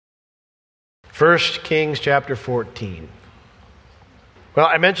1 Kings chapter 14. Well,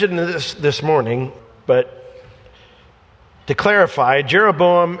 I mentioned this morning, but to clarify,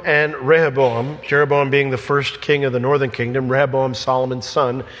 Jeroboam and Rehoboam, Jeroboam being the first king of the northern kingdom, Rehoboam, Solomon's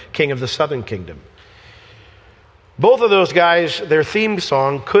son, king of the southern kingdom. Both of those guys, their theme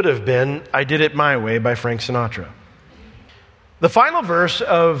song could have been I Did It My Way by Frank Sinatra. The final verse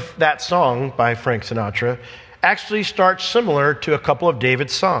of that song by Frank Sinatra actually starts similar to a couple of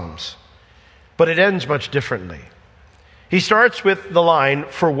David's psalms, but it ends much differently. He starts with the line,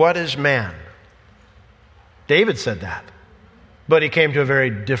 "For what is man?" David said that, but he came to a very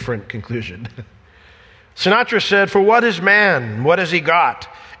different conclusion. Sinatra said, "For what is man? What has he got?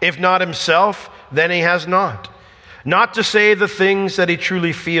 If not himself, then he has not. Not to say the things that he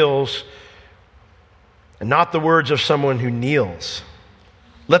truly feels, and not the words of someone who kneels.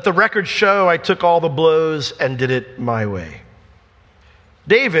 Let the record show I took all the blows and did it my way."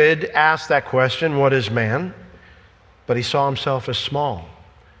 David asked that question, what is man? But he saw himself as small.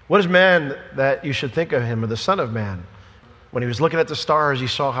 What is man that you should think of him, or the Son of Man? When he was looking at the stars, he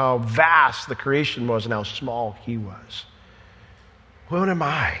saw how vast the creation was and how small he was. What am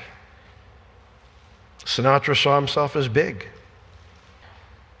I? Sinatra saw himself as big.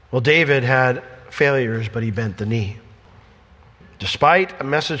 Well, David had failures, but he bent the knee. Despite a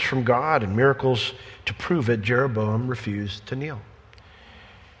message from God and miracles to prove it, Jeroboam refused to kneel.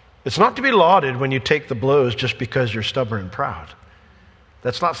 It's not to be lauded when you take the blows just because you're stubborn and proud.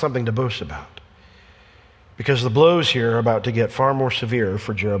 That's not something to boast about, because the blows here are about to get far more severe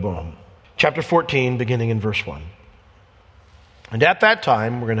for Jeroboam. Chapter 14, beginning in verse 1. And at that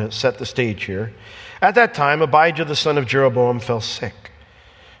time, we're going to set the stage here. At that time, Abijah the son of Jeroboam fell sick.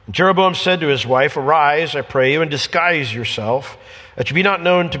 And Jeroboam said to his wife, "Arise, I pray you, and disguise yourself, that you be not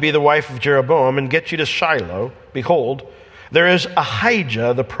known to be the wife of Jeroboam, and get you to Shiloh. Behold, there is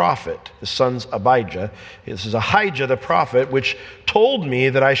Ahijah the prophet," the son's Abijah. This is Ahijah the prophet, "which told me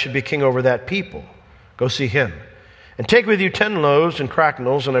that I should be king over that people. Go see him. And take with you 10 loaves and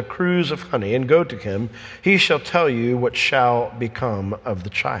cracknels and a cruse of honey, and go to him. He shall tell you what shall become of the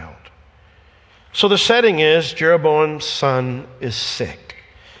child." So the setting is Jeroboam's son is sick.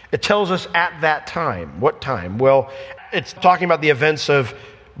 It tells us at that time. What time? Well, it's talking about the events of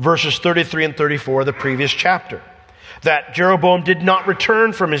verses 33 and 34 of the previous chapter. That Jeroboam did not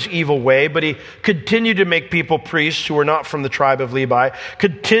return from his evil way, but he continued to make people priests who were not from the tribe of Levi,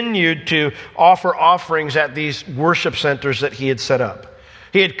 continued to offer offerings at these worship centers that he had set up.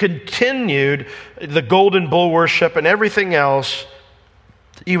 He had continued the golden bull worship and everything else,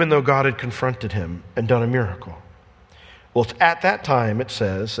 even though God had confronted him and done a miracle. Well, at that time, it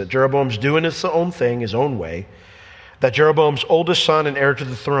says that Jeroboam's doing his own thing, his own way, that Jeroboam's oldest son and heir to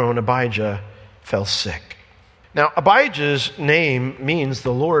the throne, Abijah, fell sick. Now, Abijah's name means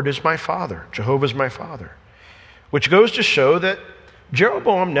the Lord is my father, Jehovah is my father, which goes to show that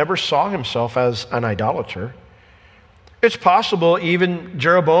Jeroboam never saw himself as an idolater. It's possible even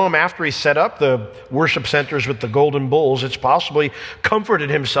Jeroboam, after he set up the worship centers with the golden bulls, it's possible he comforted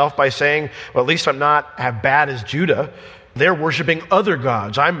himself by saying, well, at least I'm not as bad as Judah. They're worshiping other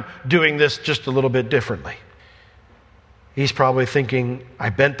gods. I'm doing this just a little bit differently. He's probably thinking, I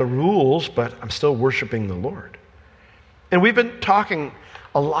bent the rules, but I'm still worshiping the Lord. And we've been talking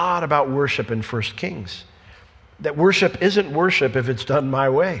a lot about worship in 1 Kings. That worship isn't worship if it's done my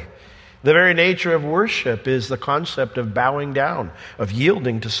way. The very nature of worship is the concept of bowing down, of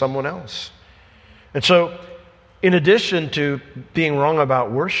yielding to someone else. And so, in addition to being wrong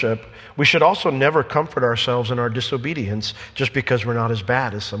about worship, we should also never comfort ourselves in our disobedience just because we're not as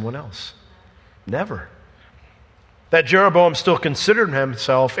bad as someone else. Never. That Jeroboam still considered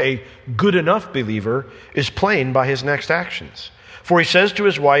himself a good enough believer is plain by his next actions. For he says to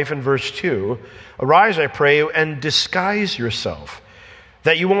his wife in verse 2, "Arise, I pray you, and disguise yourself,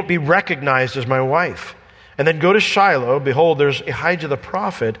 that you won't be recognized as my wife. And then go to Shiloh. Behold, there's Ahijah the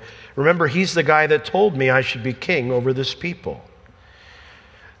prophet. Remember, he's the guy that told me I should be king over this people."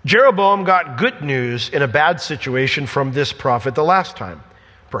 Jeroboam got good news in a bad situation from this prophet the last time.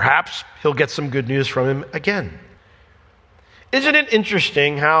 Perhaps he'll get some good news from him again. Isn't it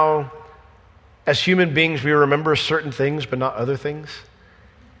interesting how, as human beings, we remember certain things but not other things?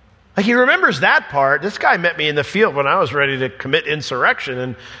 Like, he remembers that part. This guy met me in the field when I was ready to commit insurrection,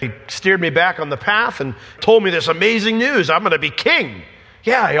 and he steered me back on the path and told me this amazing news. I'm going to be king.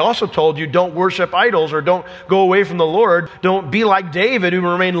 Yeah, he also told you don't worship idols or don't go away from the Lord. Don't be like David, who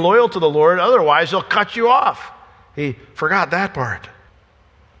remained loyal to the Lord. Otherwise, he'll cut you off. He forgot that part.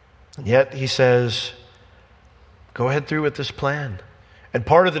 And yet he says, go ahead through with this plan. And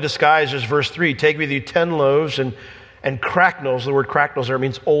part of the disguise is verse 3. Take with you 10 loaves and And cracknels, the word cracknels there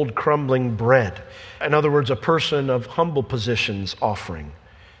means old crumbling bread. In other words, a person of humble positions offering.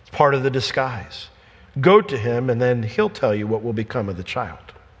 It's part of the disguise. Go to him and then he'll tell you what will become of the child.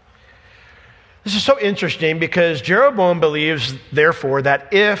 This is so interesting because Jeroboam believes, therefore,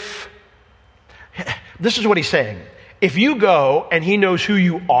 that this is what he's saying. If you go and he knows who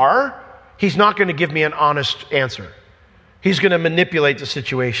you are, he's not going to give me an honest answer. He's going to manipulate the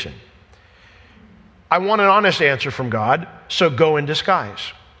situation. I want an honest answer from God, so go in disguise.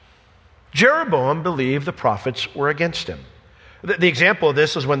 Jeroboam believed the prophets were against him. The example of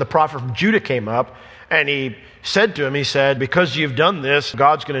this is when the prophet from Judah came up and he said to him, he said, because you've done this,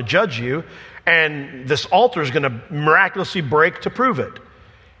 God's going to judge you and this altar is going to miraculously break to prove it.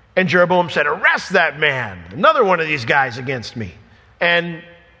 And Jeroboam said, arrest that man, another one of these guys against me. And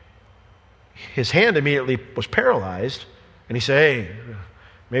his hand immediately was paralyzed and he said, hey,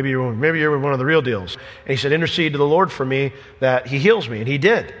 maybe you're one of the real deals. And he said, intercede to the Lord for me that he heals me. And he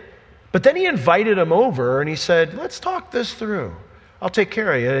did. But then he invited him over and he said, let's talk this through. I'll take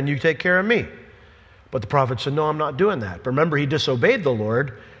care of you and you take care of me. But the prophet said, no, I'm not doing that. But remember, he disobeyed the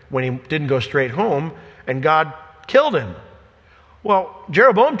Lord when he didn't go straight home and God killed him. Well,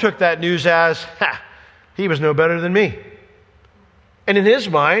 Jeroboam took that news as, he was no better than me. And in his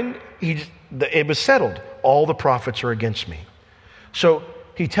mind, it was settled. All the prophets are against me. So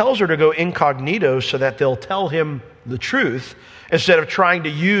he tells her to go incognito so that they'll tell him the truth instead of trying to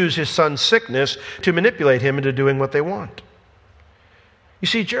use his son's sickness to manipulate him into doing what they want. You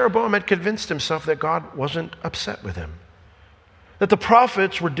see, Jeroboam had convinced himself that God wasn't upset with him, that the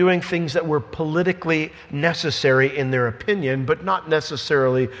prophets were doing things that were politically necessary in their opinion, but not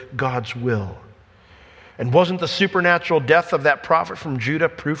necessarily God's will. And wasn't the supernatural death of that prophet from Judah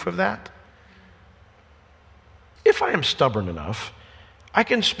proof of that? If I am stubborn enough, I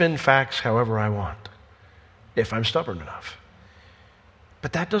can spin facts however I want, if I'm stubborn enough.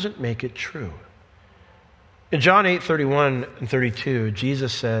 But that doesn't make it true. In John 8:31 and 32,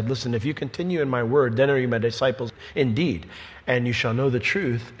 Jesus said, listen, if you continue in my word, then are you my disciples indeed, and you shall know the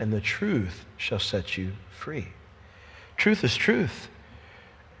truth, and the truth shall set you free. Truth is truth.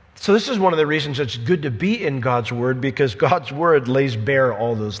 So this is one of the reasons it's good to be in God's word, because God's word lays bare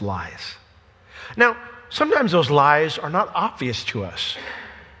all those lies. Now, sometimes those lies are not obvious to us.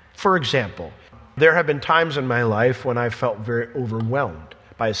 For example, there have been times in my life when I felt very overwhelmed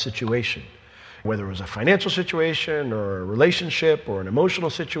by a situation, whether it was a financial situation or a relationship or an emotional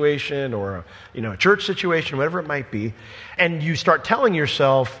situation or a church situation, whatever it might be, and you start telling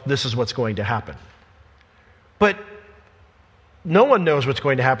yourself this is what's going to happen. But no one knows what's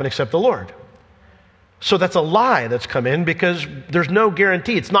going to happen except the Lord. So that's a lie that's come in because there's no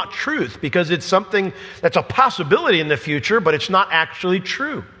guarantee. It's not truth because it's something that's a possibility in the future, but it's not actually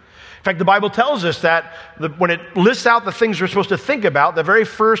true. In fact, the Bible tells us that when it lists out the things we're supposed to think about, the very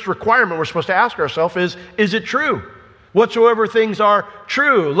first requirement we're supposed to ask ourselves is it true? Whatsoever things are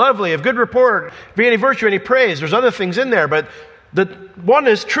true, lovely, of good report, be any virtue, any praise. There's other things in there, but the one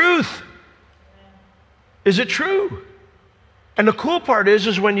is truth. Is it true? And the cool part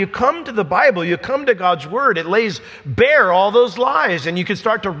is when you come to the Bible, you come to God's Word, it lays bare all those lies. And you can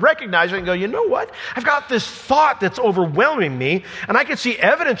start to recognize it and go, you know what? I've got this thought that's overwhelming me, and I can see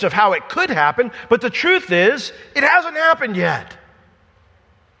evidence of how it could happen, but the truth is, it hasn't happened yet.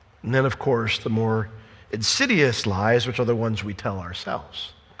 And then, of course, the more insidious lies, which are the ones we tell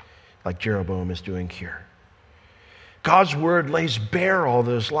ourselves, like Jeroboam is doing here. God's word lays bare all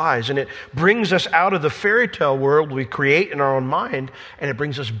those lies, and it brings us out of the fairy tale world we create in our own mind, and it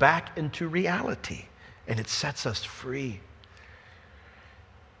brings us back into reality, and it sets us free.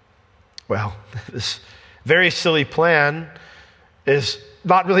 Well, this very silly plan is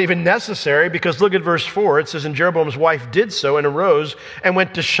not really even necessary, because look at verse 4. It says, and Jeroboam's wife did so and arose and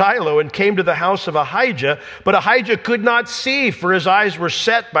went to Shiloh and came to the house of Ahijah, but Ahijah could not see, for his eyes were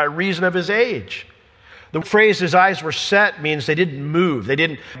set by reason of his age. The phrase his eyes were set means they didn't move.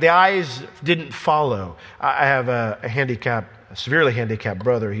 The eyes didn't follow. I have a severely handicapped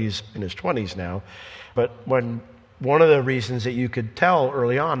brother. He's in his 20s now. But one of the reasons that you could tell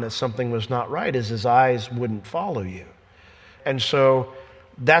early on that something was not right is his eyes wouldn't follow you. And so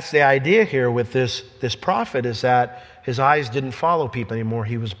that's the idea here with this prophet, is that his eyes didn't follow people anymore.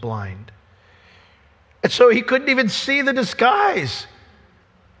 He was blind. And so he couldn't even see the disguise.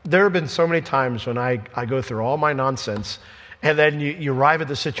 There have been so many times when I go through all my nonsense, and then you arrive at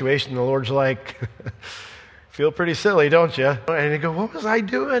the situation, and the Lord's like, feel pretty silly, don't you? And you go, what was I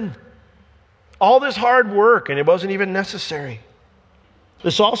doing? All this hard work, and it wasn't even necessary.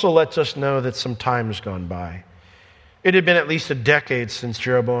 This also lets us know that some time has gone by. It had been at least a decade since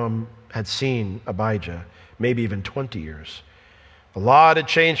Jeroboam had seen Abijah, maybe even 20 years. A lot had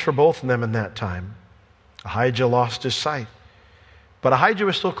changed for both of them in that time. Ahijah lost his sight. But Ahijah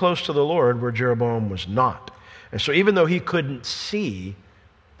was still close to the Lord where Jeroboam was not. And so even though he couldn't see,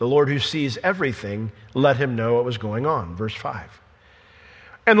 the Lord who sees everything let him know what was going on. Verse 5.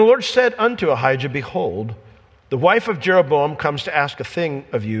 And the Lord said unto Ahijah, Behold, the wife of Jeroboam comes to ask a thing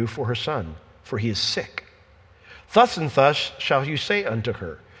of you for her son, for he is sick. Thus and thus shall you say unto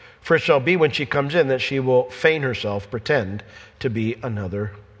her, for it shall be when she comes in that she will feign herself, pretend to be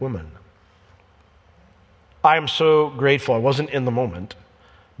another woman. I am so grateful. I wasn't in the moment,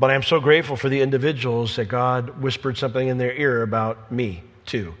 but I am so grateful for the individuals that God whispered something in their ear about me,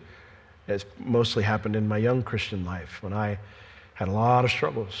 too. It's mostly happened in my young Christian life when I had a lot of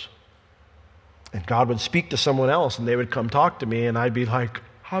struggles. And God would speak to someone else, and they would come talk to me, and I'd be like,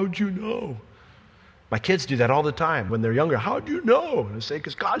 how'd you know? My kids do that all the time when they're younger. How'd you know? And I say,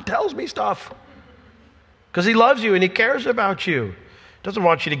 because God tells me stuff. Because he loves you and he cares about you. He doesn't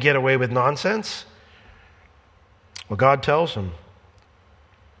want you to get away with nonsense. Well, God tells him.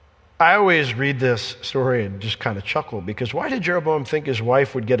 I always read this story and just kind of chuckle, because why did Jeroboam think his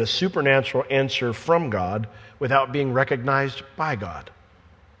wife would get a supernatural answer from God without being recognized by God?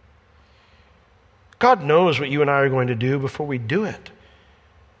 God knows what you and I are going to do before we do it.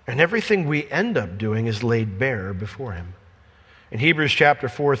 And everything we end up doing is laid bare before him. In Hebrews chapter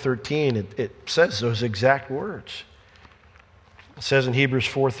 4:13, it says those exact words. It says in Hebrews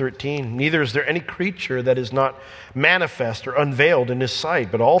 4:13, neither is there any creature that is not manifest or unveiled in his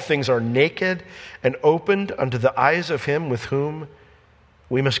sight, but all things are naked and opened unto the eyes of him with whom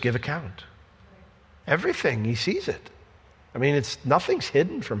we must give account. Everything, he sees it. I mean, nothing's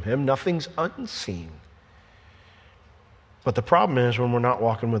hidden from him, nothing's unseen. But the problem is when we're not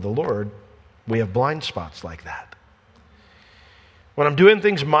walking with the Lord, we have blind spots like that. When I'm doing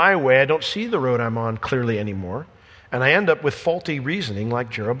things my way, I don't see the road I'm on clearly anymore, and I end up with faulty reasoning like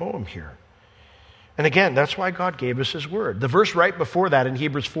Jeroboam here. And again, that's why God gave us his word. The verse right before that in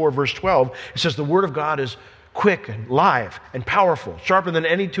Hebrews 4, verse 12, it says the word of God is quick and live and powerful, sharper than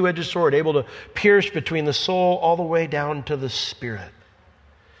any two-edged sword, able to pierce between the soul all the way down to the spirit.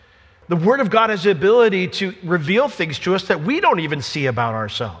 The Word of God has the ability to reveal things to us that we don't even see about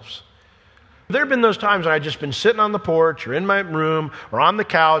ourselves. There have been those times when I've just been sitting on the porch or in my room or on the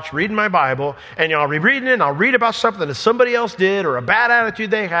couch reading my Bible, and I'll be reading it and I'll read about something that somebody else did or a bad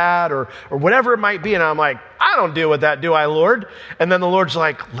attitude they had or whatever it might be, and I'm like, I don't deal with that, do I, Lord? And then the Lord's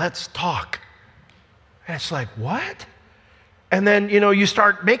like, let's talk. And it's like, what? And then, you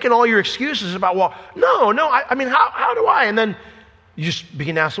start making all your excuses about, well, no, I mean, how do I? And then you just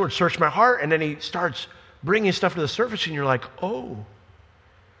begin to ask the Lord, search my heart, and then he starts bringing stuff to the surface, and you're like, oh.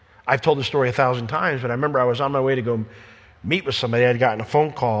 I've told the story 1,000 times, but I remember I was on my way to go meet with somebody. I'd gotten a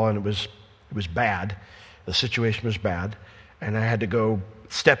phone call, and it was bad. The situation was bad, and I had to go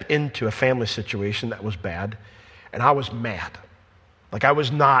step into a family situation that was bad, and I was mad. Like, I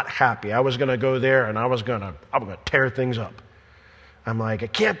was not happy. I was going to go there, and I was going to tear things up. I'm like, I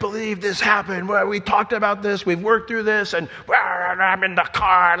can't believe this happened. Well, we talked about this. We've worked through this. And I'm in the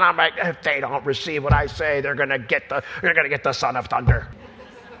car. And I'm like, if they don't receive what I say, they're going to get the son of thunder.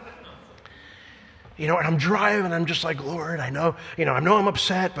 And I'm driving. And I'm just like, Lord, I know I'm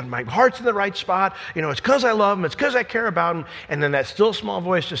upset, but my heart's in the right spot. It's because I love him. It's because I care about him. And then that still small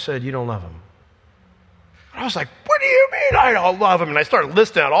voice just said, you don't love him. I was like, what do you mean I don't love him? And I started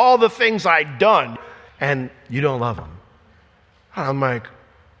listing out all the things I'd done. And you don't love him. And I'm like,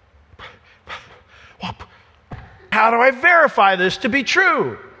 how do I verify this to be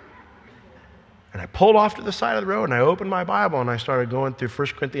true? And I pulled off to the side of the road and I opened my Bible and I started going through 1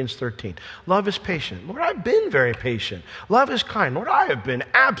 Corinthians 13. Love is patient. Lord, I've been very patient. Love is kind. Lord, I have been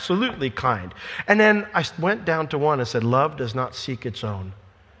absolutely kind. And then I went down to 1 and said, love does not seek its own.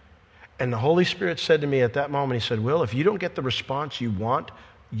 And the Holy Spirit said to me at that moment, he said, Will, if you don't get the response you want,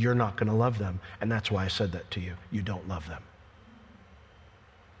 you're not going to love them. And that's why I said that to you. You don't love them.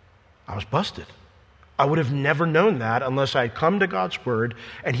 I was busted. I would have never known that unless I had come to God's Word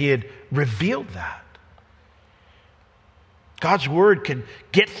and he had revealed that. God's Word can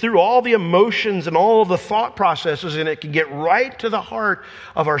get through all the emotions and all of the thought processes, and it can get right to the heart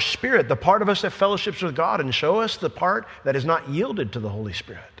of our spirit, the part of us that fellowships with God, and show us the part that is not yielded to the Holy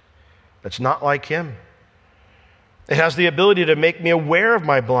Spirit, that's not like him. It has the ability to make me aware of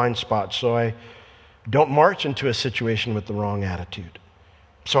my blind spots so I don't march into a situation with the wrong attitude.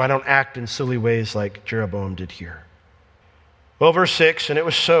 So I don't act in silly ways like Jeroboam did here. Well, verse 6, and it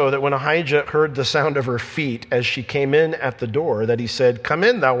was so that when Ahijah heard the sound of her feet as she came in at the door, that he said, Come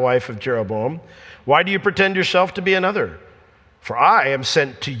in, thou wife of Jeroboam. Why do you pretend yourself to be another? For I am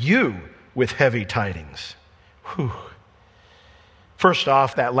sent to you with heavy tidings. Whew. First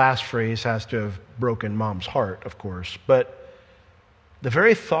off, that last phrase has to have broken Mom's heart, of course. But the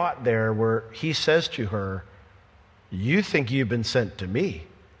very thought there where he says to her, you think you've been sent to me.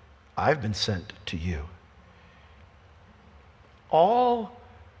 I've been sent to you. All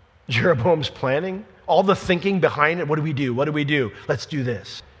Jeroboam's planning, all the thinking behind it, what do we do? What do we do? Let's do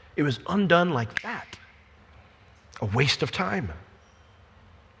this. It was undone like that. A waste of time.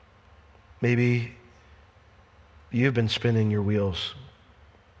 Maybe you've been spinning your wheels.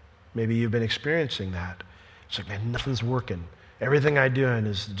 Maybe you've been experiencing that. It's like, man, nothing's working. Everything I'm doing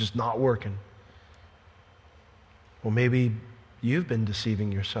is just not working. Well, maybe you've been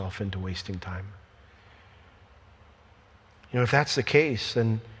deceiving yourself into wasting time. You know, if that's the case,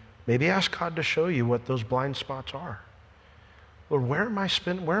 then maybe ask God to show you what those blind spots are. Lord, where am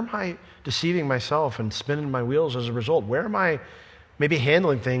I deceiving myself and spinning my wheels as a result? Where am I maybe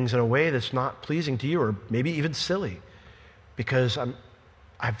handling things in a way that's not pleasing to you, or maybe even silly because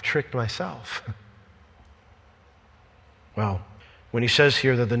I've tricked myself? Well, when he says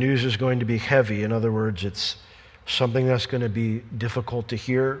here that the news is going to be heavy, in other words, it's something that's going to be difficult to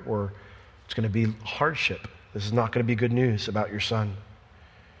hear, or it's going to be hardship. This is not going to be good news about your son.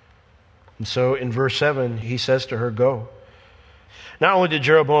 And so in verse 7, he says to her, go. Not only did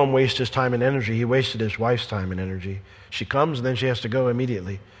Jeroboam waste his time and energy, he wasted his wife's time and energy. She comes and then she has to go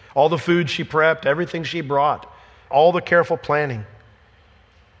immediately. All the food she prepped, everything she brought, all the careful planning.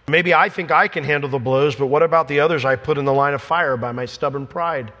 Maybe I think I can handle the blows, but what about the others I put in the line of fire by my stubborn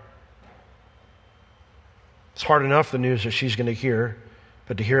pride? It's hard enough, the news that she's going to hear,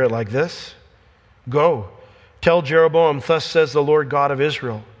 but to hear it like this? Go, tell Jeroboam, thus says the Lord God of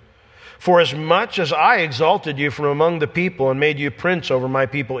Israel, for as much as I exalted you from among the people and made you prince over my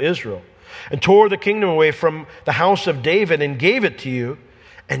people Israel, and tore the kingdom away from the house of David and gave it to you,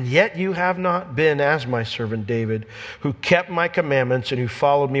 and yet you have not been as my servant David, who kept my commandments and who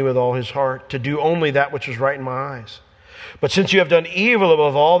followed me with all his heart, to do only that which was right in my eyes. But since you have done evil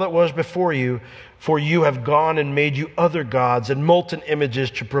above all that was before you, for you have gone and made you other gods and molten images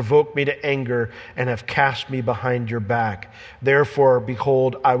to provoke me to anger, and have cast me behind your back. Therefore,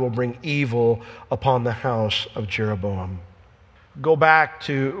 behold, I will bring evil upon the house of Jeroboam. Go back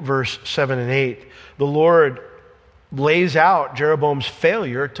to verse 7 and 8. The Lord lays out Jeroboam's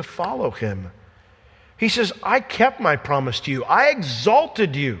failure to follow him. He says, I kept my promise to you. I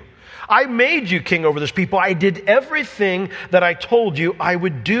exalted you. I made you king over this people. I did everything that I told you I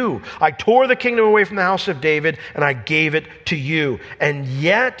would do. I tore the kingdom away from the house of David, and I gave it to you. And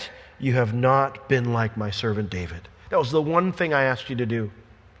yet you have not been like my servant David. That was the one thing I asked you to do.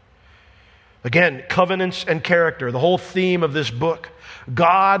 Again, covenants and character, the whole theme of this book.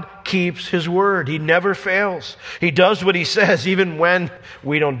 God keeps his word. He never fails. He does what he says even when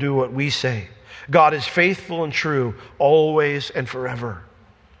we don't do what we say. God is faithful and true always and forever.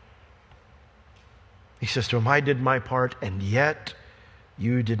 He says to him, I did my part, and yet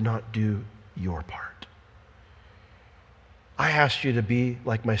you did not do your part. I asked you to be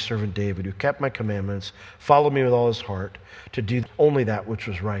like my servant David, who kept my commandments, followed me with all his heart, to do only that which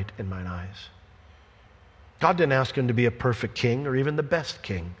was right in mine eyes. God didn't ask him to be a perfect king or even the best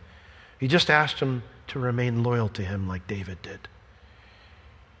king. He just asked him to remain loyal to him like David did.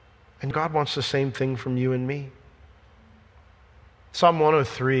 And God wants the same thing from you and me. Psalm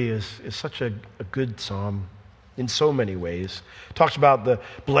 103 is such a good psalm in so many ways. It talks about the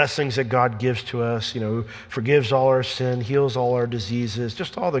blessings that God gives to us, forgives all our sin, heals all our diseases,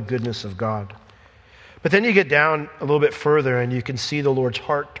 just all the goodness of God. But then you get down a little bit further and you can see the Lord's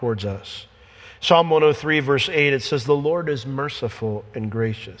heart towards us. Psalm 103 verse 8, it says, the Lord is merciful and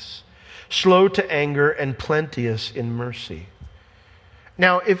gracious, slow to anger and plenteous in mercy.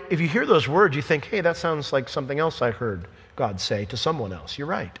 Now, if you hear those words, you think, hey, that sounds like something else I heard God say to someone else. You're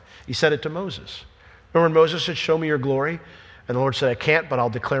right. He said it to Moses. Remember when Moses said, show me your glory? And the Lord said, I can't, but I'll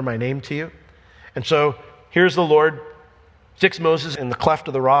declare my name to you. And so here's the Lord, sticks Moses in the cleft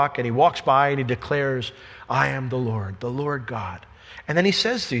of the rock, and he walks by and he declares, I am the Lord God. And then he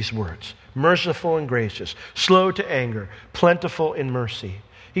says these words, merciful and gracious, slow to anger, plentiful in mercy.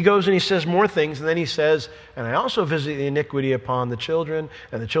 He goes and he says more things, and then he says, and I also visit the iniquity upon the children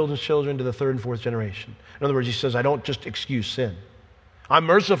and the children's children to the third and fourth generation. In other words, he says, I don't just excuse sin. I'm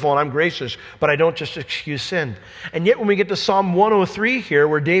merciful and I'm gracious, but I don't just excuse sin. And yet when we get to Psalm 103 here,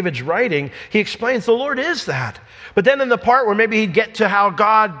 where David's writing, he explains the Lord is that. But then in the part where maybe he'd get to how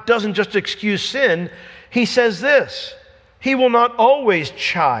God doesn't just excuse sin, he says this, he will not always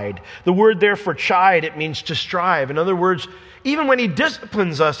chide. The word there for chide, it means to strive. In other words, even when he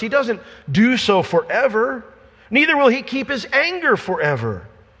disciplines us, he doesn't do so forever. Neither will he keep his anger forever.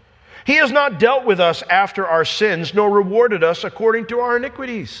 He has not dealt with us after our sins, nor rewarded us according to our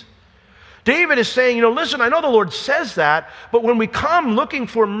iniquities. David is saying, listen, I know the Lord says that, but when we come looking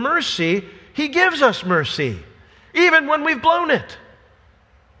for mercy, He gives us mercy, even when we've blown it.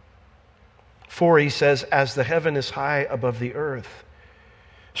 For he says, as the heaven is high above the earth,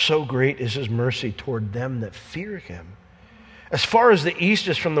 so great is His mercy toward them that fear Him. As far as the east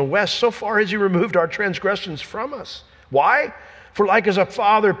is from the west, so far has He removed our transgressions from us. Why? For like as a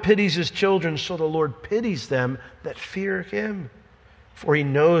father pities his children, so the Lord pities them that fear Him. For He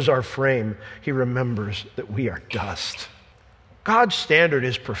knows our frame. He remembers that we are dust. God's standard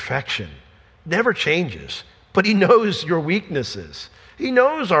is perfection. Never changes. But He knows your weaknesses. He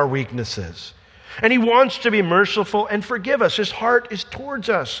knows our weaknesses. And He wants to be merciful and forgive us. His heart is towards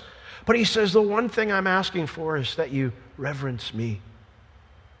us. But He says, the one thing I'm asking for is that you reverence me.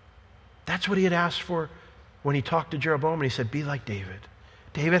 That's what He had asked for when He talked to Jeroboam, and He said, be like David.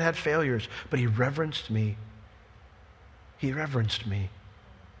 David had failures, but he reverenced me. He reverenced me.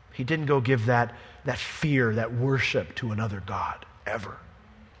 He didn't go give that fear, that worship to another god, ever.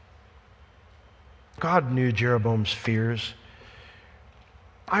 God knew Jeroboam's fears.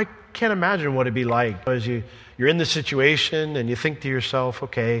 I can't imagine what it'd be like as you're in the situation and you think to yourself,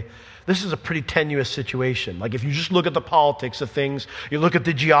 okay, this is a pretty tenuous situation. Like if you just look at the politics of things, you look at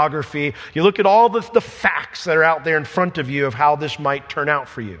the geography, you look at all the facts that are out there in front of you of how this might turn out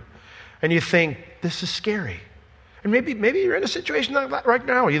for you. And you think, this is scary. And maybe you're in a situation like that right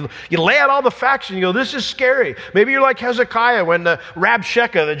now. You lay out all the facts and you go, this is scary. Maybe you're like Hezekiah when the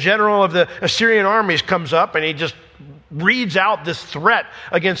Rabshakeh, the general of the Assyrian armies, comes up and he just reads out this threat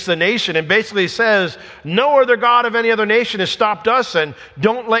against the nation and basically says, no other God of any other nation has stopped us, and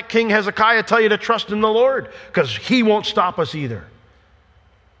don't let King Hezekiah tell you to trust in the Lord, because He won't stop us either.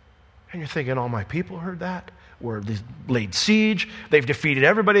 And you're thinking, all my people heard that? Where they laid siege, they've defeated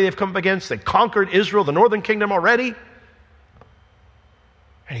everybody they've come up against, they conquered Israel, the northern kingdom already.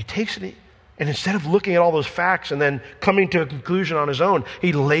 And he takes it, and instead of looking at all those facts and then coming to a conclusion on his own,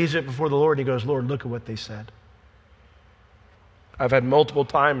 he lays it before the Lord and he goes, Lord, look at what they said. I've had multiple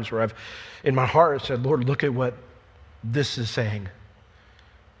times where I've, in my heart, said, Lord, look at what this is saying.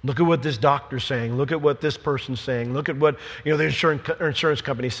 Look at what this doctor's saying. Look at what this person's saying. Look at what the insurance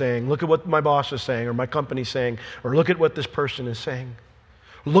company's saying. Look at what my boss is saying, or my company's saying, or look at what this person is saying.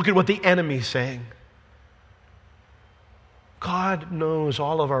 Look at what the enemy's saying. God knows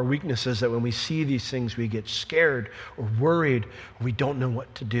all of our weaknesses, that when we see these things, we get scared or worried, or we don't know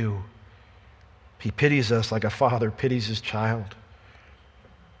what to do. He pities us like a father pities his child.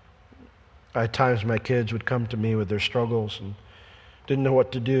 At times my kids would come to me with their struggles and didn't know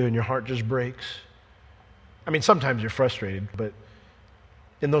what to do, and your heart just breaks. I mean, sometimes you're frustrated, but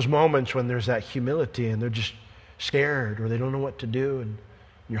in those moments when there's that humility and they're just scared or they don't know what to do, and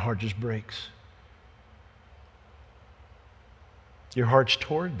your heart just breaks. Your heart's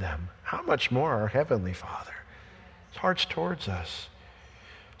toward them. How much more our Heavenly Father? His heart's towards us.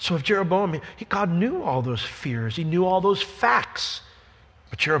 So if Jeroboam, God knew all those fears. He knew all those facts.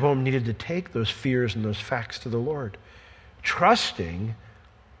 But Jeroboam needed to take those fears and those facts to the Lord, trusting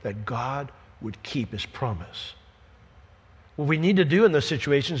that God would keep His promise. What we need to do in those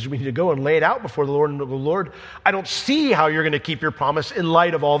situations is we need to go and lay it out before the Lord and go, Lord, I don't see how you're going to keep your promise in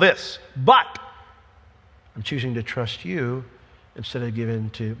light of all this, but I'm choosing to trust you instead of giving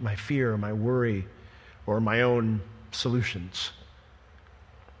to my fear or my worry or my own solutions.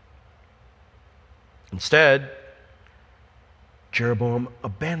 Instead, Jeroboam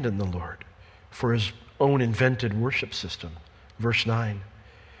abandoned the Lord for his own invented worship system. Verse 9.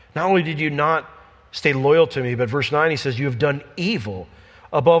 Not only did you not stay loyal to me, but verse 9 he says, you have done evil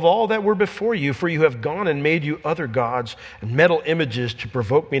above all that were before you, for you have gone and made you other gods and metal images to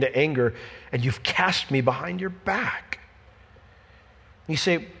provoke me to anger, and you've cast me behind your back. You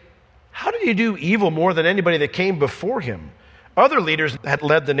say, how did you do evil more than anybody that came before him? Other leaders had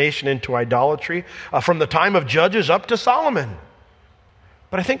led the nation into idolatry from the time of Judges up to Solomon.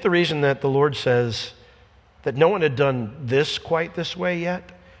 But I think the reason that the Lord says that no one had done this quite this way yet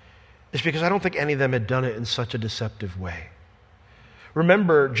is because I don't think any of them had done it in such a deceptive way.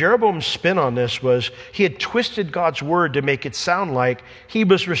 Remember, Jeroboam's spin on this was he had twisted God's word to make it sound like he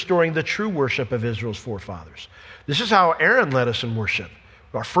was restoring the true worship of Israel's forefathers. This is how Aaron led us in worship,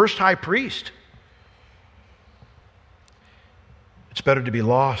 our first high priest. It's better to be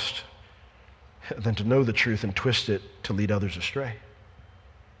lost than to know the truth and twist it to lead others astray.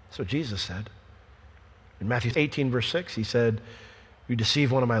 That's what Jesus said. In Matthew 18, verse 6, he said, you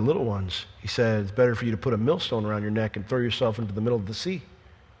deceive one of my little ones. He said, it's better for you to put a millstone around your neck and throw yourself into the middle of the sea.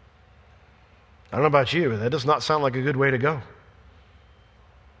 I don't know about you, but that does not sound like a good way to go.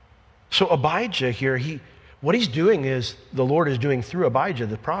 So Abijah here, what he's doing is, the Lord is doing through Abijah,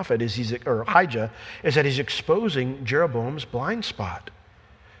 the prophet, Ahijah, is that he's exposing Jeroboam's blind spot.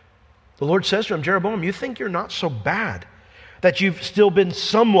 The Lord says to him, Jeroboam, you think you're not so bad, that you've still been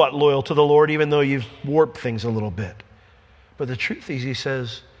somewhat loyal to the Lord, even though you've warped things a little bit. But the truth is, he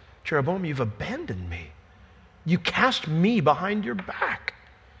says, Jeroboam, you've abandoned me. You cast me behind your back,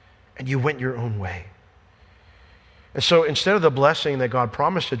 and you went your own way. And so instead of the blessing that God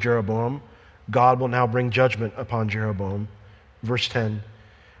promised to Jeroboam, God will now bring judgment upon Jeroboam. Verse 10,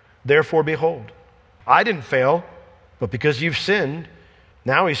 therefore, behold, I didn't fail, but because you've sinned,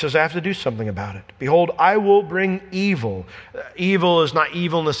 now he says, I have to do something about it. Behold, I will bring evil. Evil is not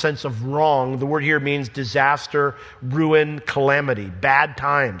evil in the sense of wrong. The word here means disaster, ruin, calamity, bad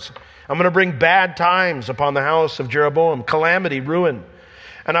times. I'm going to bring bad times upon the house of Jeroboam, calamity, ruin.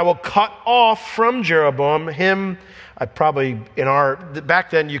 And I will cut off from Jeroboam him. Back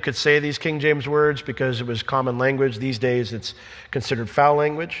then you could say these King James words because it was common language. These days it's considered foul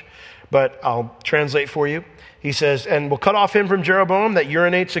language. But I'll translate for you. He says, and we'll cut off him from Jeroboam that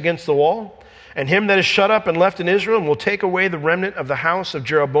urinates against the wall, and him that is shut up and left in Israel, and will take away the remnant of the house of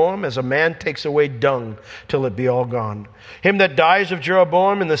Jeroboam as a man takes away dung till it be all gone. Him that dies of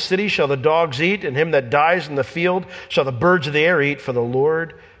Jeroboam in the city shall the dogs eat, and him that dies in the field shall the birds of the air eat, for the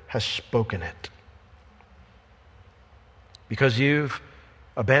Lord has spoken it. Because you've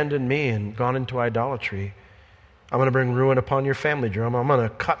abandoned me and gone into idolatry, I'm going to bring ruin upon your family, Jeroboam. I'm going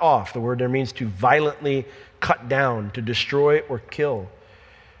to cut off. The word there means to violently cut down, to destroy or kill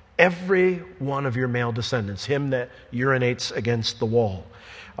every one of your male descendants, him that urinates against the wall.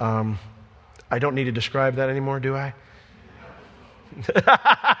 I don't need to describe that anymore, do I?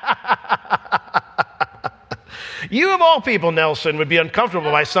 You of all people, Nelson, would be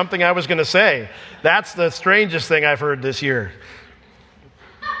uncomfortable by something I was going to say. That's the strangest thing I've heard this year.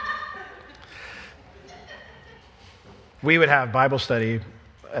 We would have Bible study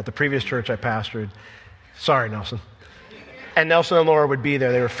at the previous church I pastored. Sorry, Nelson. And Nelson and Laura would be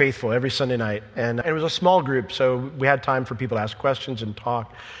there. They were faithful every Sunday night. And it was a small group, so we had time for people to ask questions and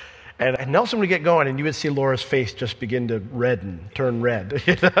talk. And Nelson would get going, and you would see Laura's face just begin to redden, turn red.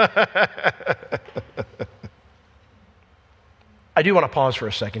 I do want to pause for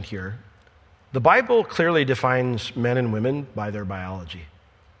a second here. The Bible clearly defines men and women by their biology.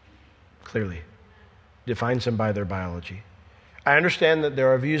 Clearly. Defines them by their biology. I understand that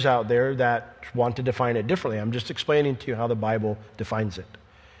there are views out there that want to define it differently. I'm just explaining to you how the Bible defines it.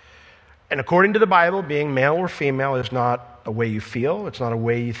 And according to the Bible, being male or female is not a way you feel. It's not a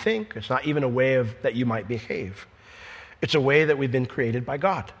way you think. It's not even a way that you might behave. It's a way that we've been created by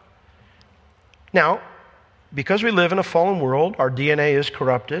God. Now, because we live in a fallen world, our DNA is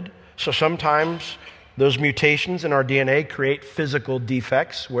corrupted. So sometimes those mutations in our DNA create physical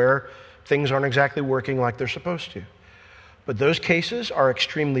defects where things aren't exactly working like they're supposed to. But those cases are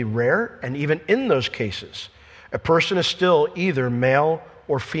extremely rare, and even in those cases, a person is still either male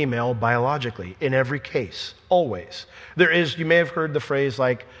or female biologically, in every case, always. You may have heard the phrase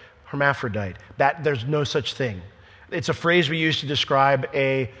like hermaphrodite. There's no such thing. It's a phrase we use to describe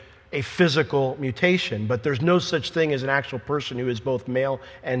a physical mutation, but there's no such thing as an actual person who is both male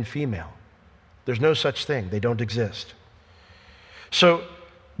and female. There's no such thing. They don't exist. So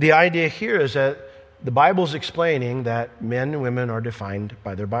the idea here is that the Bible is explaining that men and women are defined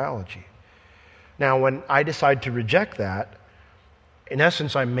by their biology. Now, when I decide to reject that, in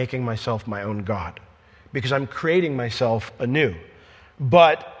essence, I'm making myself my own God because I'm creating myself anew.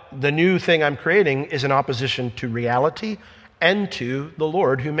 But the new thing I'm creating is in opposition to reality and to the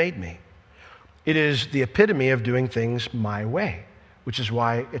Lord who made me. It is the epitome of doing things my way, which is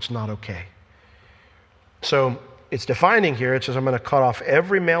why it's not okay. So it's defining here. It says, I'm going to cut off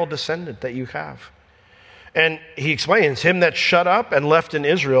every male descendant that you have. And he explains, him that's shut up and left in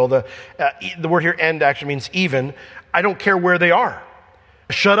Israel, the word here, end, actually means even. I don't care where they are.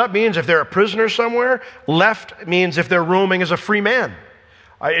 Shut up means if they're a prisoner somewhere. Left means if they're roaming as a free man.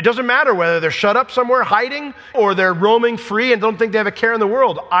 It doesn't matter whether they're shut up somewhere hiding or they're roaming free and don't think they have a care in the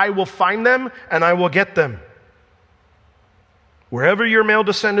world. I will find them and I will get them. Wherever your male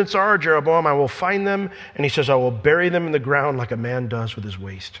descendants are, Jeroboam, I will find them. And he says, I will bury them in the ground like a man does with his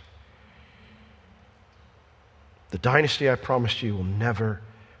waste. The dynasty I promised you will never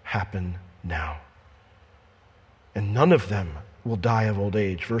happen now. And none of them will die of old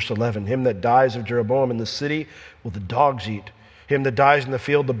age. Verse 11, him that dies of Jeroboam in the city will the dogs eat. Him that dies in the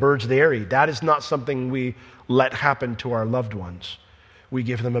field, the birds of the air eat. That is not something we let happen to our loved ones. We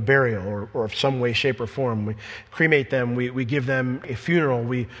give them a burial or some way, shape, or form. We cremate them. We give them a funeral.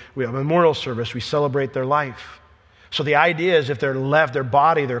 We have a memorial service. We celebrate their life. So the idea is if they're left, their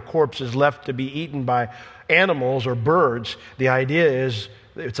body, their corpse is left to be eaten by animals or birds, the idea is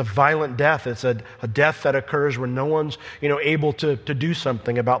it's a violent death. It's a death that occurs when no one's able to do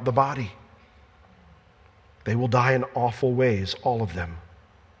something about the body. They will die in awful ways, all of them.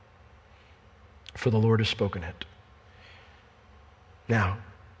 For the Lord has spoken it. Now,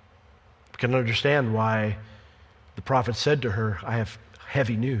 we can understand why the prophet said to her, I have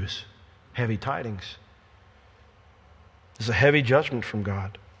heavy news, heavy tidings. This is a heavy judgment from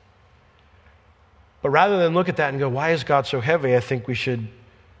God. But rather than look at that and go, why is God so heavy? I think we should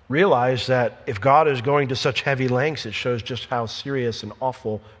realize that if God is going to such heavy lengths, it shows just how serious and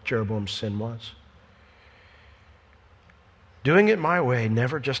awful Jeroboam's sin was. Doing it my way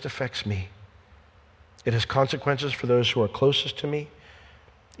never just affects me. It has consequences for those who are closest to me,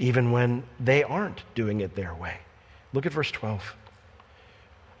 even when they aren't doing it their way. Look at verse 12.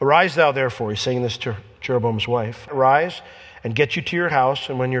 Arise thou therefore, he's saying this to Jeroboam's wife. Arise and get you to your house,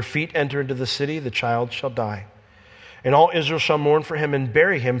 and when your feet enter into the city, the child shall die. And all Israel shall mourn for him and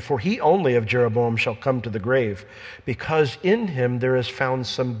bury him, for he only of Jeroboam shall come to the grave, because in him there is found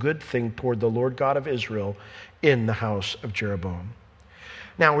some good thing toward the Lord God of Israel in the house of Jeroboam.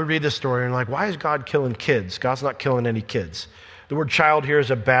 Now, we read this story and we're like, why is God killing kids? God's not killing any kids. The word child here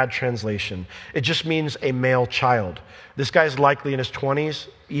is a bad translation. It just means a male child. This guy's likely in his 20s,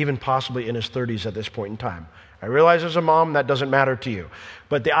 even possibly in his 30s at this point in time. I realize as a mom that doesn't matter to you.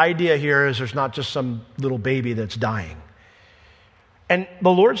 But the idea here is there's not just some little baby that's dying. And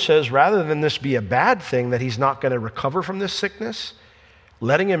the Lord says, rather than this be a bad thing, that he's not going to recover from this sickness,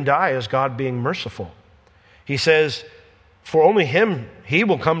 letting him die is God being merciful. He says, for only him, he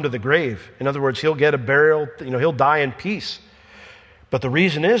will come to the grave. In other words, he'll get a burial, he'll die in peace. But the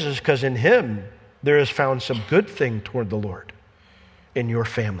reason is because in him, there is found some good thing toward the Lord in your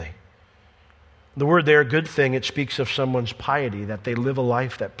family. The word there, good thing, it speaks of someone's piety, that they live a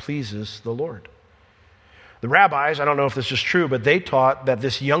life that pleases the Lord. The rabbis, I don't know if this is true, but they taught that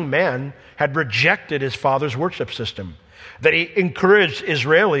this young man had rejected his father's worship system. That he encouraged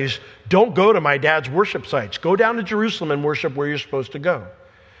Israelis, don't go to my dad's worship sites. Go down to Jerusalem and worship where you're supposed to go.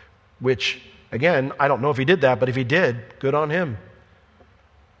 Which, again, I don't know if he did that, but if he did, good on him.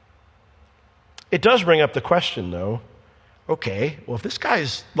 It does bring up the question, though, okay, well, if this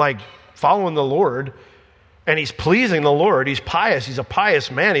guy's following the Lord and he's pleasing the Lord, he's pious, he's a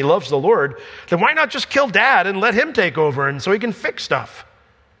pious man, he loves the Lord, then why not just kill dad and let him take over and so he can fix stuff?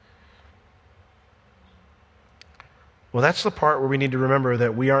 Well, that's the part where we need to remember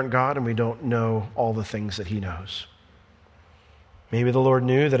that we aren't God and we don't know all the things that he knows. Maybe the Lord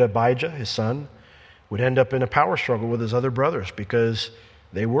knew that Abijah, his son, would end up in a power struggle with his other brothers because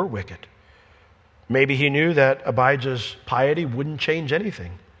they were wicked. Maybe he knew that Abijah's piety wouldn't change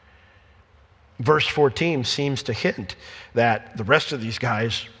anything. Verse 14 seems to hint that the rest of these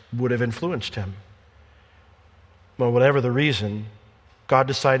guys would have influenced him. Well, whatever the reason, God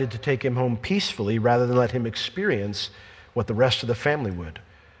decided to take him home peacefully rather than let him experience what the rest of the family would,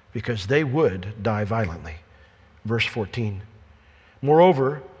 because they would die violently. Verse 14.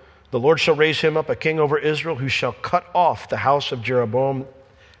 Moreover, the Lord shall raise him up a king over Israel who shall cut off the house of Jeroboam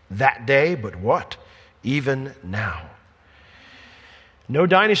that day, but what? Even now. No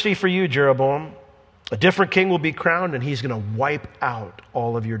dynasty for you, Jeroboam. A different king will be crowned, and he's going to wipe out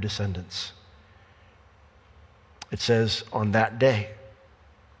all of your descendants. It says, on that day.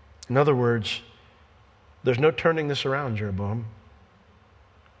 In other words, there's no turning this around, Jeroboam.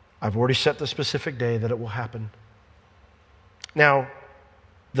 I've already set the specific day that it will happen. Now,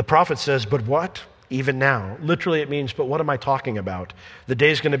 the prophet says, but what? Even now. Literally it means, but what am I talking about? The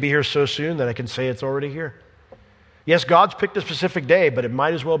day's going to be here so soon that I can say it's already here. Yes, God's picked a specific day, but it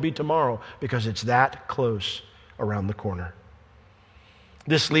might as well be tomorrow because it's that close around the corner.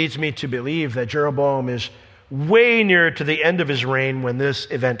 This leads me to believe that Jeroboam is way near to the end of his reign when this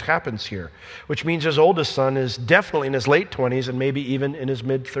event happens here, which means his oldest son is definitely in his late 20s and maybe even in his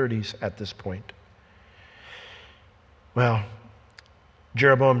mid-30s at this point. Well,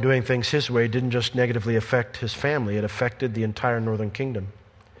 Jeroboam doing things his way didn't just negatively affect his family, it affected the entire northern kingdom.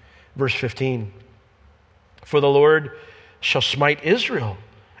 Verse 15, for the Lord shall smite Israel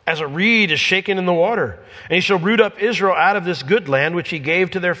as a reed is shaken in the water. And he shall root up Israel out of this good land which he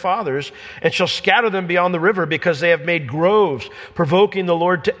gave to their fathers, and shall scatter them beyond the river, because they have made groves, provoking the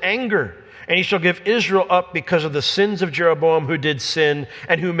Lord to anger. And he shall give Israel up because of the sins of Jeroboam, who did sin,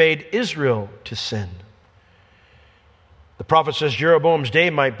 and who made Israel to sin. The prophet says Jeroboam's day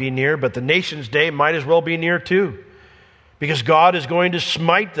might be near, but the nation's day might as well be near too. because God is going to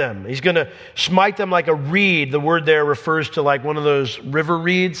smite them. He's going to smite them like a reed. The word there refers to like one of those river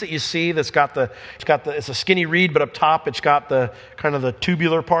reeds that you see that's it's a skinny reed, but up top it's got the kind of the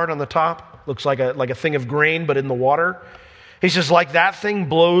tubular part on the top. Looks like a thing of grain, but in the water. He says, like that thing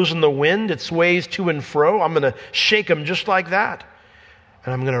blows in the wind, it sways to and fro. I'm going to shake them just like that.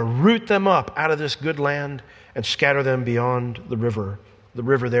 And I'm going to root them up out of this good land and scatter them beyond the river. The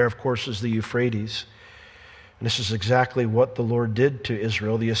river there, of course, is the Euphrates. And this is exactly what the Lord did to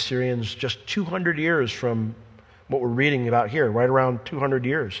Israel. The Assyrians, just 200 years from what we're reading about here, right around 200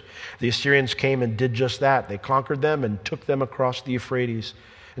 years. The Assyrians came and did just that. They conquered them and took them across the Euphrates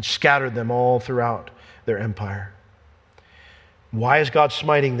and scattered them all throughout their empire. Why is God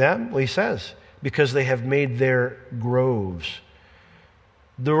smiting them? Well, he says, because they have made their groves.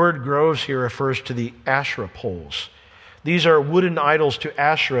 The word groves here refers to the Asherah poles. These are wooden idols to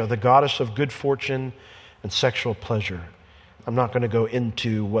Asherah, the goddess of good fortune and sexual pleasure. I'm not going to go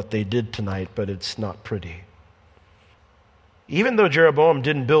into what they did tonight, but it's not pretty. Even though Jeroboam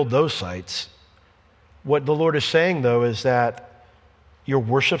didn't build those sites, what the Lord is saying, though, is that your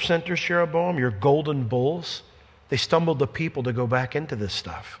worship centers, Jeroboam, your golden bulls, they stumbled the people to go back into this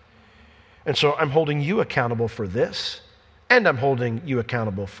stuff. And so I'm holding you accountable for this, and I'm holding you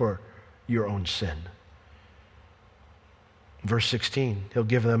accountable for your own sin. Verse 16, he'll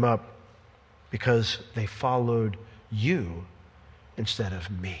give them up because they followed you instead of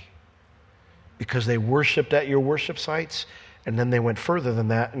me. Because they worshiped at your worship sites, and then they went further than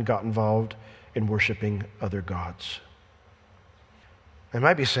that and got involved in worshiping other gods. They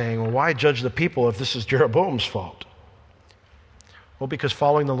might be saying, well, why judge the people if this is Jeroboam's fault? Well, because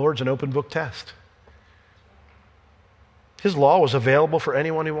following the Lord's an open book test. His law was available for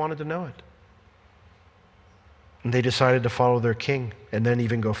anyone who wanted to know it. And they decided to follow their king and then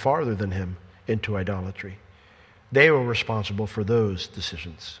even go farther than him into idolatry. They were responsible for those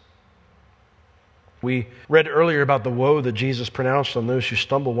decisions. We read earlier about the woe that Jesus pronounced on those who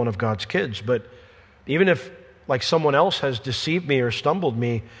stumble one of God's kids, but even if like someone else has deceived me or stumbled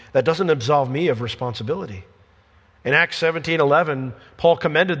me, that doesn't absolve me of responsibility. In Acts 17:11, Paul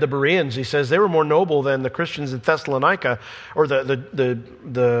commended the Bereans. He says they were more noble than the Christians in Thessalonica, or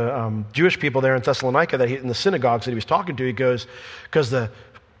the Jewish people there in Thessalonica in the synagogues that he was talking to. He goes, because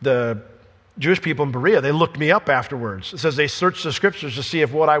the Jewish people in Berea, they looked me up afterwards. It says they searched the scriptures to see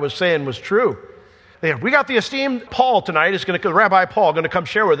if what I was saying was true. We got the esteemed Paul tonight. Rabbi Paul going to come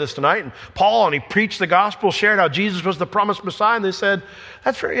share with us tonight. And he preached the gospel, shared how Jesus was the promised Messiah. And they said,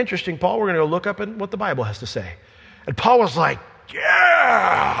 that's very interesting, Paul. We're going to go look up at what the Bible has to say. And Paul was like,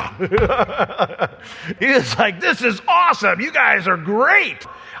 yeah. He was like, this is awesome. You guys are great.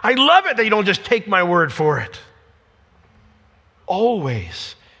 I love it that you don't just take my word for it.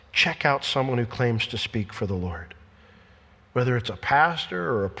 Always check out someone who claims to speak for the Lord. Whether it's a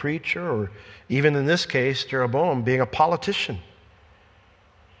pastor or a preacher, or even in this case, Jeroboam being a politician.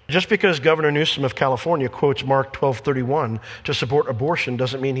 Just because Governor Newsom of California quotes Mark 12:31 to support abortion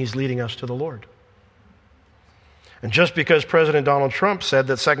doesn't mean he's leading us to the Lord. And just because President Donald Trump said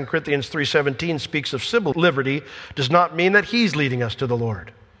that 2 Corinthians 3:17 speaks of civil liberty does not mean that he's leading us to the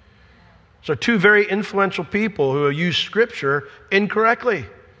Lord. So two very influential people who use Scripture incorrectly.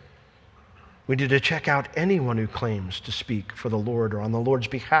 We need to check out anyone who claims to speak for the Lord or on the Lord's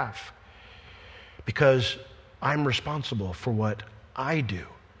behalf, because I'm responsible for what I do.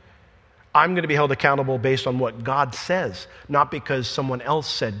 I'm going to be held accountable based on what God says, not because someone else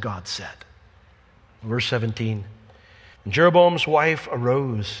said God said. Verse 17, and Jeroboam's wife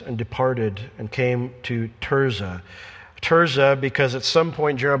arose and departed and came to Tirzah. Tirzah, because at some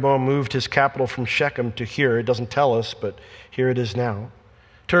point Jeroboam moved his capital from Shechem to here. It doesn't tell us, but here it is now.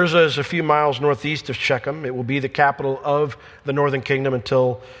 Tirzah is a few miles northeast of Shechem. It will be the capital of the northern kingdom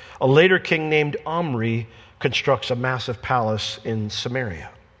until a later king named Omri constructs a massive palace in Samaria.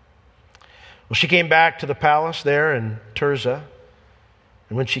 Well, she came back to the palace there in Tirzah,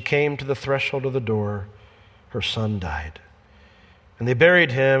 and when she came to the threshold of the door, her son died. And they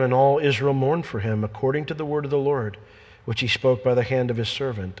buried him, and all Israel mourned for him, according to the word of the Lord, which he spoke by the hand of his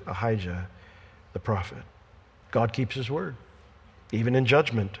servant, Ahijah the prophet. God keeps his word. Even in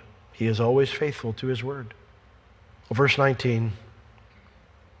judgment, he is always faithful to his word. Well, verse 19,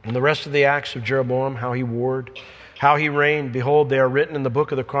 and the rest of the acts of Jeroboam, how he warred, how he reigned, behold, they are written in the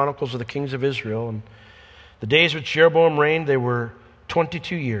book of the Chronicles of the kings of Israel. And the days which Jeroboam reigned, they were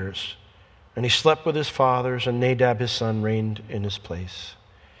 22 years. And he slept with his fathers, and Nadab his son reigned in his place.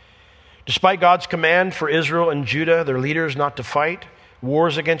 Despite God's command for Israel and Judah, their leaders, not to fight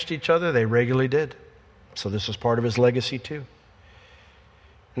wars against each other, they regularly did. So this is part of his legacy too.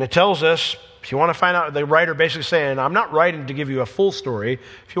 And it tells us, if you want to find out, the writer basically saying, I'm not writing to give you a full story.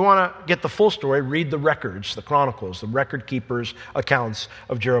 If you want to get the full story, read the records, the chronicles, the record keepers' accounts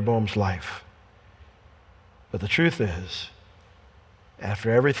of Jeroboam's life. But the truth is,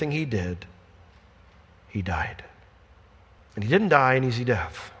 after everything he did, he died. And he didn't die an easy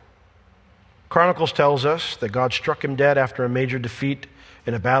death. Chronicles tells us that God struck him dead after a major defeat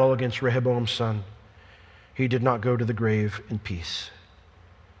in a battle against Rehoboam's son. He did not go to the grave in peace.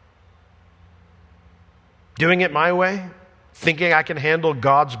 Doing it my way, thinking I can handle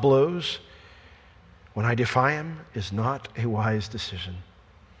God's blows when I defy him, is not a wise decision.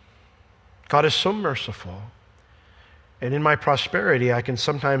 God is so merciful. And in my prosperity, I can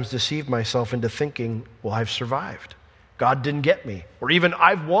sometimes deceive myself into thinking, well, I've survived. God didn't get me. Or even,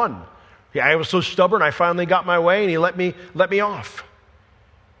 I've won. Yeah, I was so stubborn, I finally got my way, and he let me off.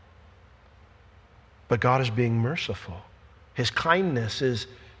 But God is being merciful. His kindness is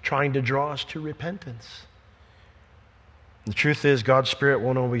trying to draw us to repentance. The truth is, God's Spirit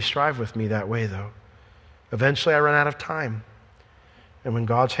won't always strive with me that way, though. Eventually, I run out of time. And when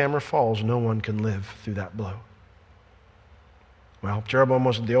God's hammer falls, no one can live through that blow. Well, Jeroboam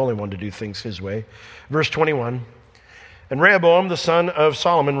wasn't the only one to do things his way. Verse 21, and Rehoboam, the son of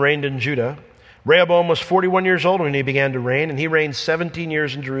Solomon, reigned in Judah. Rehoboam was 41 years old when he began to reign, and he reigned 17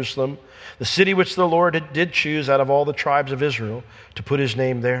 years in Jerusalem, the city which the Lord did choose out of all the tribes of Israel to put his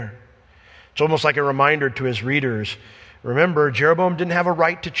name there. It's almost like a reminder to his readers. Remember, Jeroboam didn't have a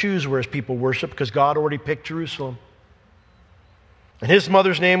right to choose where his people worship because God already picked Jerusalem. And his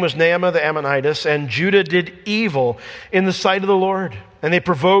mother's name was Naamah the Ammonitess, and Judah did evil in the sight of the Lord. And they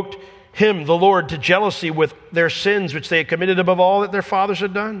provoked him, the Lord, to jealousy with their sins, which they had committed above all that their fathers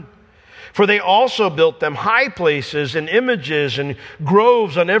had done. For they also built them high places and images and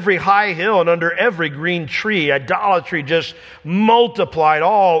groves on every high hill and under every green tree. Idolatry just multiplied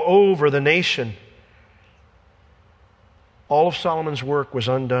all over the nation. All of Solomon's work was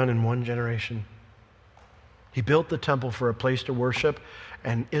undone in one generation. He built the temple for a place to worship,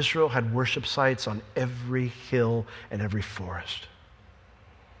 and Israel had worship sites on every hill and every forest.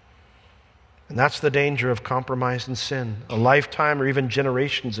 And that's the danger of compromise and sin. A lifetime or even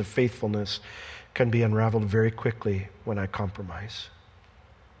generations of faithfulness can be unraveled very quickly when I compromise.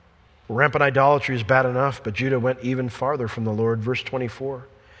 Rampant idolatry is bad enough, but Judah went even farther from the Lord. Verse 24,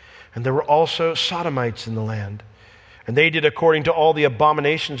 and there were also Sodomites in the land, and they did according to all the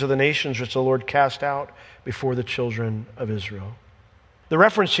abominations of the nations which the Lord cast out before the children of Israel. The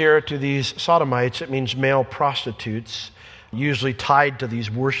reference here to these Sodomites, it means male prostitutes, usually tied to these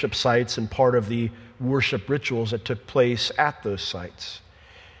worship sites and part of the worship rituals that took place at those sites.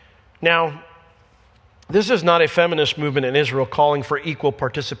 Now, this is not a feminist movement in Israel calling for equal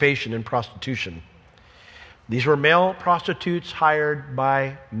participation in prostitution. These were male prostitutes hired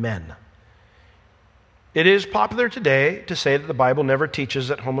by men. It is popular today to say that the Bible never teaches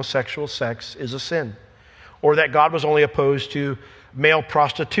that homosexual sex is a sin, or that God was only opposed to male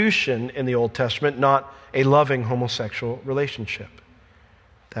prostitution in the Old Testament, not a loving homosexual relationship.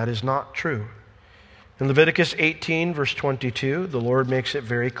 That is not true. In Leviticus 18, verse 22, the Lord makes it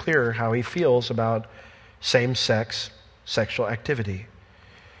very clear how he feels about same-sex sexual activity.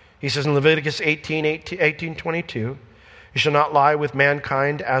 He says in Leviticus 18:22, you shall not lie with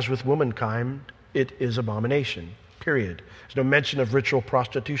mankind as with womankind. It is abomination, period. There's no mention of ritual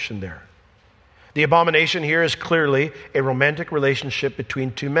prostitution there. The abomination here is clearly a romantic relationship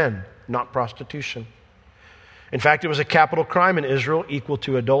between two men, not prostitution. In fact, it was a capital crime in Israel equal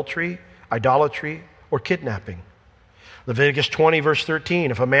to adultery, idolatry, or kidnapping. Leviticus 20, verse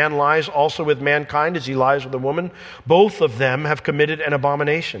 13, if a man lies also with mankind as he lies with a woman, both of them have committed an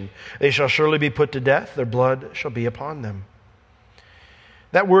abomination. They shall surely be put to death. Their blood shall be upon them.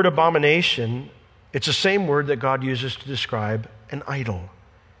 That word abomination, it's the same word that God uses to describe an idol.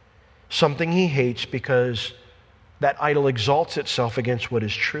 Something he hates because that idol exalts itself against what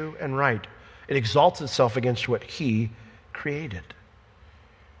is true and right. It exalts itself against what he created.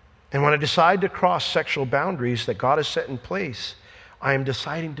 And when I decide to cross sexual boundaries that God has set in place, I am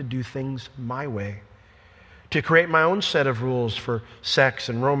deciding to do things my way, to create my own set of rules for sex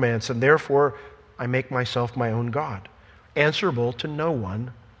and romance, and therefore I make myself my own God, answerable to no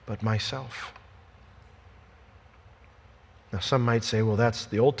one but myself. Now, some might say, well, that's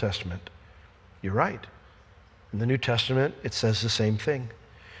the Old Testament. You're right. In the New Testament, it says the same thing.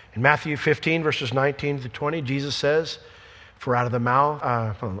 In Matthew 15, verses 19 to 20, Jesus says, for out of the mouth,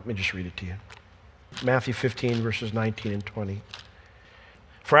 let me just read it to you. Matthew 15, verses 19 and 20.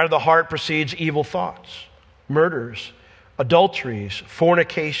 For out of the heart proceeds evil thoughts, murders, adulteries,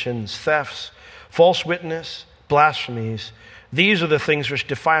 fornications, thefts, false witness, blasphemies. These are the things which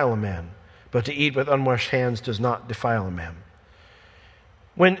defile a man, but to eat with unwashed hands does not defile a man.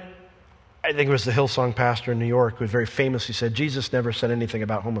 When, I think it was the Hillsong pastor in New York who very famously said, Jesus never said anything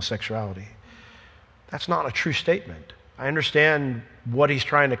about homosexuality. That's not a true statement. I understand what he's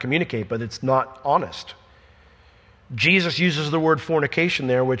trying to communicate, but it's not honest. Jesus uses the word fornication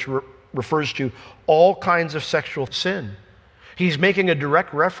there, which refers to all kinds of sexual sin. He's making a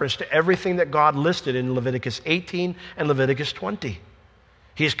direct reference to everything that God listed in Leviticus 18 and Leviticus 20.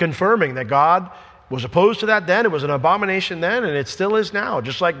 He's confirming that God was opposed to that then, it was an abomination then, and it still is now,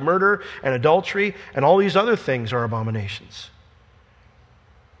 just like murder and adultery and all these other things are abominations.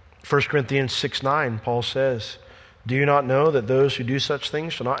 1 Corinthians 6:9, Paul says, do you not know that those who do such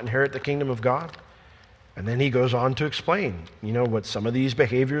things shall not inherit the kingdom of God? And then he goes on to explain, what some of these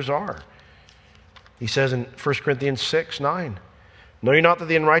behaviors are. He says in 1 Corinthians 6:9, know ye not that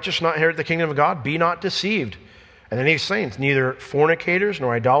the unrighteous shall not inherit the kingdom of God? Be not deceived. And then he's saying, neither fornicators,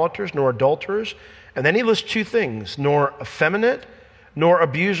 nor idolaters, nor adulterers. And then he lists two things, nor effeminate, nor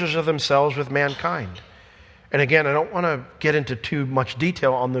abusers of themselves with mankind. And again, I don't want to get into too much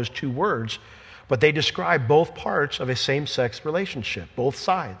detail on those two words, but they describe both parts of a same-sex relationship, both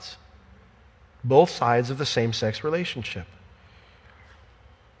sides. Both sides of the same-sex relationship.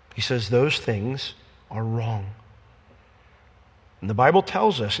 He says those things are wrong. And the Bible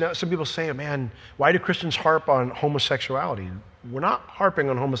tells us, some people say, man, why do Christians harp on homosexuality? We're not harping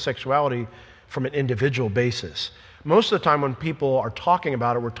on homosexuality from an individual basis. Most of the time when people are talking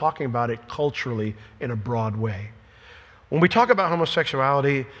about it, we're talking about it culturally in a broad way. When we talk about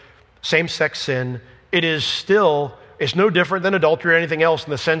homosexuality, same-sex sin, it's no different than adultery or anything else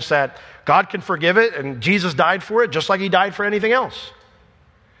in the sense that God can forgive it and Jesus died for it just like he died for anything else.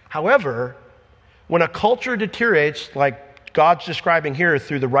 However, when a culture deteriorates, like God's describing here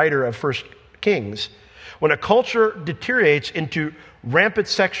through the writer of 1 Kings, when a culture deteriorates into rampant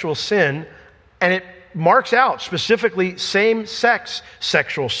sexual sin, and it marks out specifically same-sex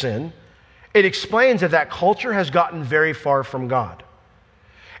sexual sin, it explains that culture has gotten very far from God.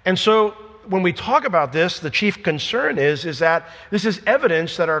 And so when we talk about this, the chief concern is that this is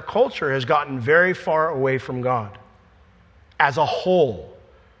evidence that our culture has gotten very far away from God. As a whole,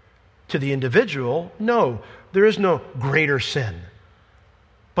 to the individual, no, there is no greater sin.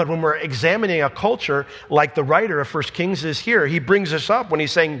 But when we're examining a culture like the writer of 1 Kings is here, he brings this up when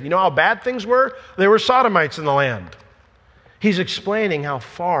he's saying, how bad things were? There were sodomites in the land. He's explaining how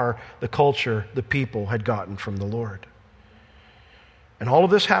far the culture, the people had gotten from the Lord. And all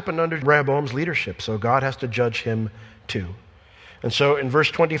of this happened under Rehoboam's leadership, so God has to judge him too. And so in verse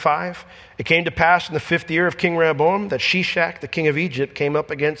 25, it came to pass in the 5th year of King Rehoboam that Shishak, the king of Egypt, came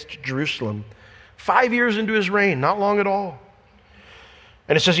up against Jerusalem. 5 years into his reign, not long at all.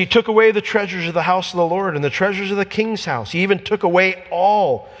 And it says he took away the treasures of the house of the Lord and the treasures of the king's house. He even took away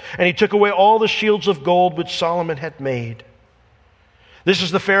all. And he took away all the shields of gold which Solomon had made. This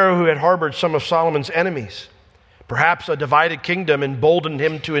is the Pharaoh who had harbored some of Solomon's enemies. Perhaps a divided kingdom emboldened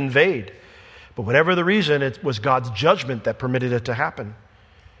him to invade. But whatever the reason, it was God's judgment that permitted it to happen.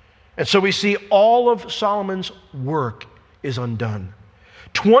 And so we see all of Solomon's work is undone.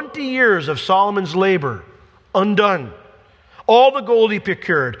 20 years of Solomon's labor, undone. All the gold he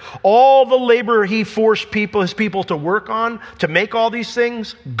procured, all the labor he forced his people to work on, to make all these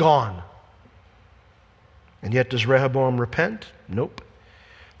things, gone. And yet does Rehoboam repent? Nope.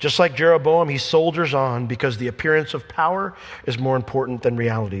 Just like Jeroboam, he soldiers on because the appearance of power is more important than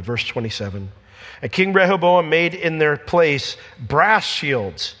reality. Verse 27. And King Rehoboam made in their place brass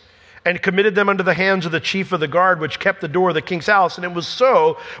shields and committed them unto the hands of the chief of the guard, which kept the door of the king's house. And it was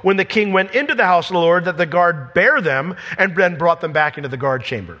so, when the king went into the house of the Lord, that the guard bare them and then brought them back into the guard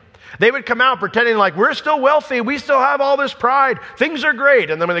chamber. They would come out pretending like, we're still wealthy, we still have all this pride, things are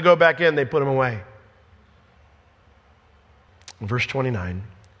great. And then when they go back in, they put them away. Verse 29.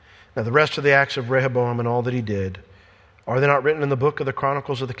 Now the rest of the acts of Rehoboam and all that he did, are they not written in the book of the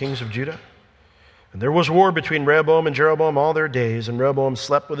Chronicles of the kings of Judah? And there was war between Rehoboam and Jeroboam all their days, and Rehoboam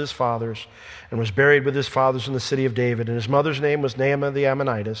slept with his fathers, and was buried with his fathers in the city of David. And his mother's name was Naamah the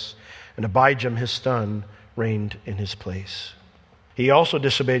Ammonitess, and Abijam his son reigned in his place. He also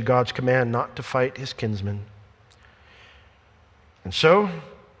disobeyed God's command not to fight his kinsmen. And so,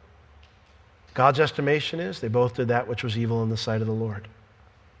 God's estimation is they both did that which was evil in the sight of the Lord.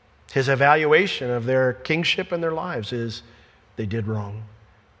 His evaluation of their kingship and their lives is they did wrong.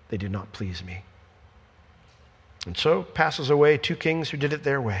 They did not please me. And so passes away 2 kings who did it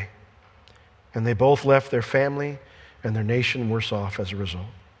their way. And they both left their family and their nation worse off as a result.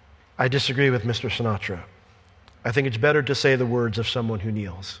 I disagree with Mr. Sinatra. I think it's better to say the words of someone who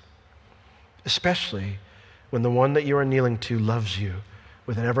kneels, especially when the one that you are kneeling to loves you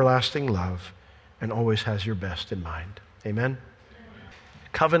with an everlasting love and always has your best in mind. Amen?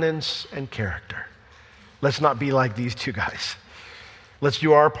 Covenants and character. Let's not be like these two guys. Let's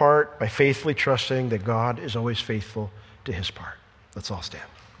do our part by faithfully trusting that God is always faithful to his part. Let's all stand.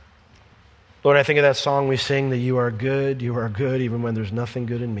 Lord, I think of that song we sing, that you are good, even when there's nothing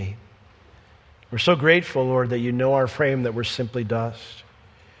good in me. We're so grateful, Lord, that you know our frame, that we're simply dust.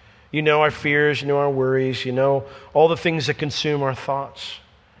 You know our fears, you know our worries, you know all the things that consume our thoughts.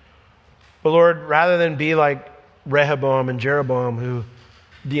 But Lord, rather than be like Rehoboam and Jeroboam, who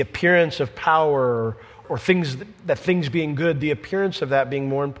the appearance of power or things being good, the appearance of that being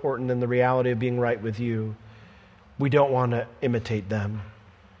more important than the reality of being right with you, we don't want to imitate them.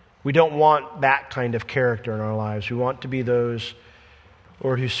 We don't want that kind of character in our lives. We want to be those,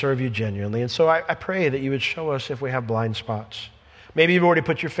 Lord, who serve you genuinely. And so I pray that you would show us if we have blind spots. Maybe you've already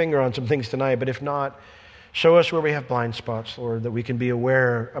put your finger on some things tonight, but if not, show us where we have blind spots, Lord, that we can be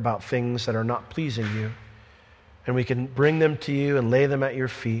aware about things that are not pleasing you. And we can bring them to you and lay them at your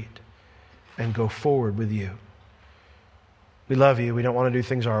feet and go forward with you. We love you. We don't want to do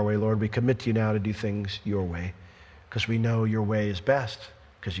things our way, Lord. We commit to you now to do things your way, because we know your way is best,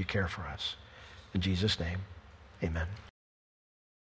 because you care for us. In Jesus' name, amen.